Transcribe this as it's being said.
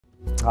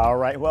All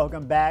right,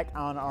 welcome back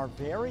on our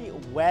very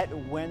wet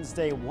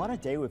Wednesday. What a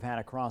day we've had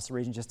across the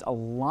region. Just a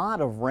lot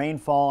of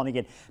rainfall. And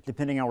again,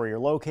 depending on where you're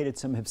located,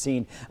 some have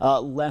seen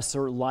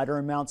lesser, lighter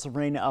amounts of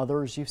rain.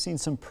 Others, you've seen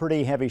some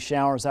pretty heavy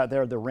showers out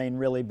there. The rain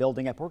really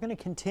building up. We're going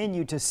to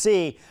continue to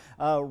see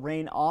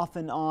rain off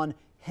and on,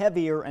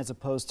 heavier as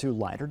opposed to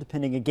lighter,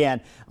 depending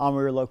again on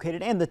where you're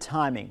located and the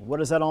timing. What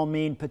does that all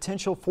mean?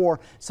 Potential for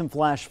some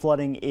flash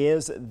flooding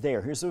is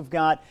there. Here's what we've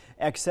got: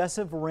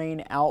 excessive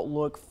rain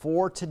outlook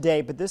for today,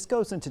 but this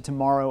goes into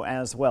tomorrow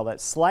as well. That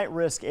slight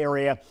risk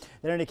area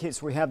that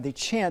indicates we have the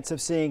chance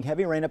of seeing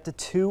heavy rain up to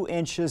 2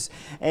 inches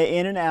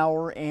in an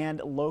hour,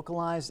 and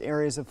localized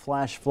areas of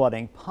flash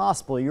flooding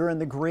possible. You're in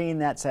the green.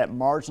 That's at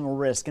marginal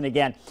risk. And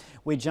again,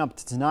 we jump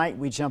to tonight,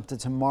 we jump to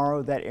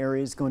tomorrow. That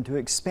area is going to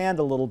expand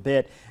a little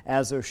bit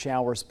as those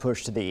showers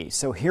push to the east.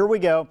 So here we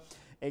go.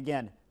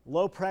 Again,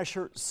 low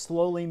pressure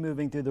slowly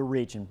moving through the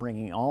region,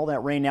 bringing all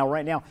that rain. Now,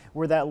 right now,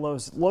 where that low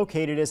is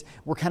located is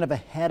we're kind of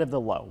ahead of the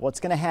low. What's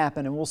going to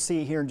happen, and we'll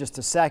see here in just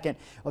a second,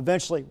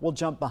 eventually we'll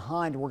jump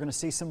behind. We're going to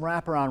see some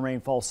wraparound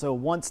rainfall. So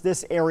once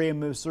this area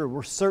moves through,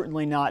 we're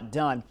certainly not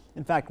done.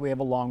 In fact, we have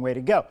a long way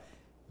to go.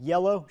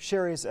 Yellow,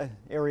 Sherry's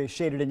area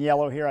shaded in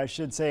yellow here, I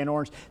should say, in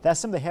orange. That's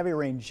some of the heavy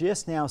rain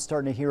just now,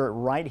 starting to hear it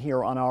right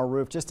here on our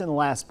roof, just in the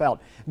last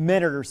about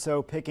minute or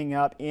so, picking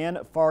up in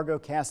Fargo,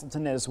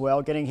 Castleton as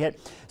well, getting hit.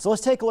 So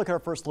let's take a look at our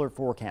first alert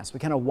forecast. We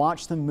kind of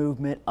watch the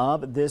movement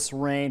of this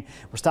rain.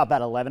 We're stopped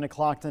at 11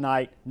 o'clock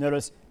tonight.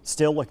 Notice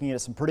still looking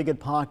at some pretty good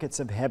pockets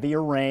of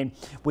heavier rain.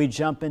 We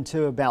jump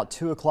into about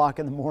 2 o'clock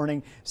in the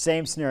morning.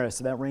 Same scenario.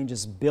 So that rain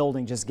just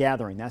building, just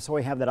gathering. That's why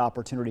we have that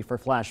opportunity for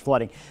flash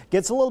flooding.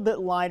 Gets a little bit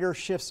lighter,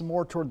 shifts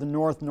more toward the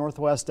north,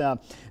 northwest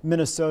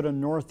Minnesota,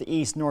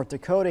 northeast North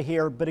Dakota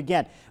here. But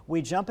again,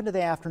 we jump into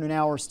the afternoon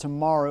hours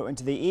tomorrow,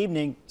 into the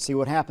evening. See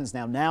what happens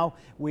now. Now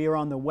we are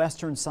on the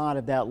western side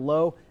of that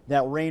low.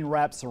 That rain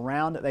wraps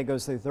around. That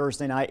goes through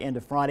Thursday night into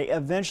Friday.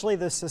 Eventually,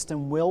 the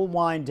system will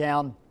wind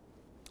down.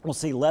 We'll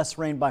see less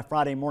rain by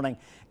Friday morning.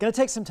 Going to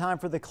take some time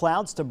for the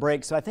clouds to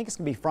break, so I think it's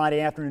going to be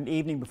Friday afternoon,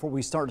 evening before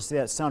we start to see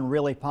that sun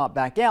really pop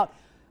back out.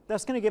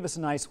 That's going to give us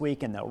a nice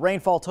weekend, though.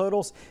 Rainfall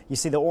totals, you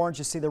see the orange,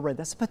 you see the red.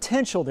 That's the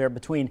potential there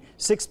between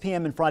 6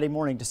 p.m. and Friday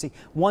morning to see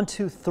 1,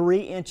 2, 3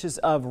 inches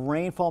of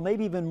rainfall,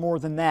 maybe even more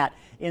than that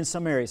in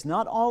some areas.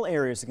 Not all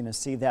areas are going to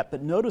see that,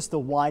 but notice the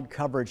wide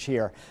coverage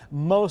here.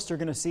 Most are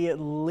going to see at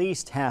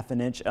least ½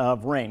 an inch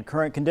of rain.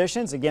 Current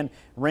conditions, again,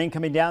 rain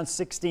coming down,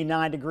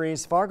 69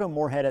 degrees. Fargo,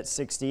 Moorhead at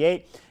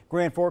 68.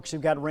 Grand Forks,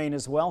 you've got rain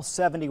as well,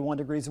 71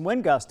 degrees,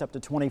 wind gust up to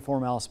 24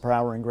 miles per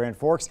hour in Grand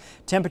Forks.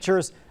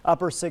 Temperatures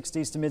upper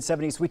 60s to mid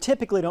 70s. We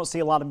typically don't see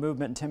a lot of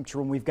movement in temperature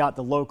when we've got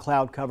the low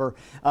cloud cover,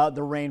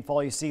 the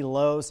rainfall. You see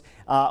lows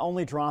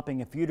only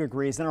dropping a few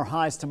degrees. Then our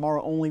highs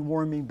tomorrow only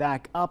warming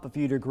back up a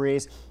few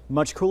degrees.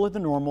 Much cooler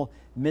than normal,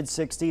 mid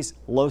 60s,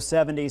 low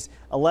 70s.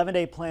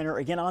 11-day planner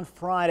again on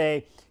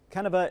Friday.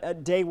 Kind of a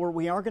day where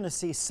we are going to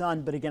see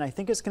sun, but again, I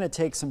think it's going to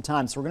take some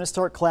time. So we're going to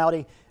start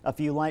cloudy, a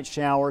few light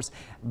showers.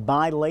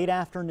 By late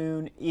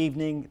afternoon,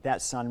 evening,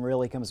 that sun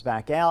really comes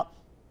back out.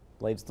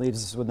 Leaves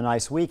us with a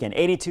nice weekend.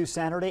 82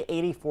 Saturday,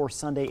 84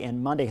 Sunday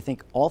and Monday. I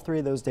think all 3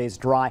 of those days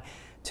dry.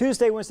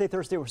 Tuesday, Wednesday,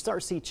 Thursday, we'll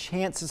start to see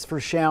chances for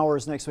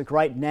showers next week.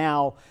 Right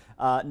now,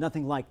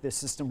 nothing like this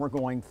system we're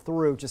going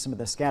through, just some of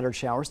the scattered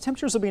showers.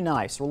 Temperatures will be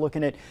nice. We're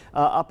looking at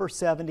upper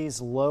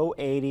 70s, low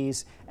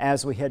 80s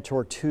as we head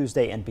toward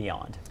Tuesday and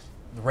beyond.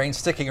 The rain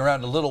sticking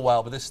around a little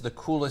while, but this is the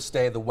coolest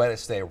day, the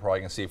wettest day we're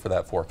probably going to see for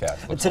that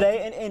forecast.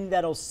 Today, and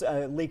that'll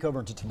leak over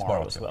into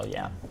tomorrow as well,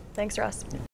 yeah. Thanks, Russ.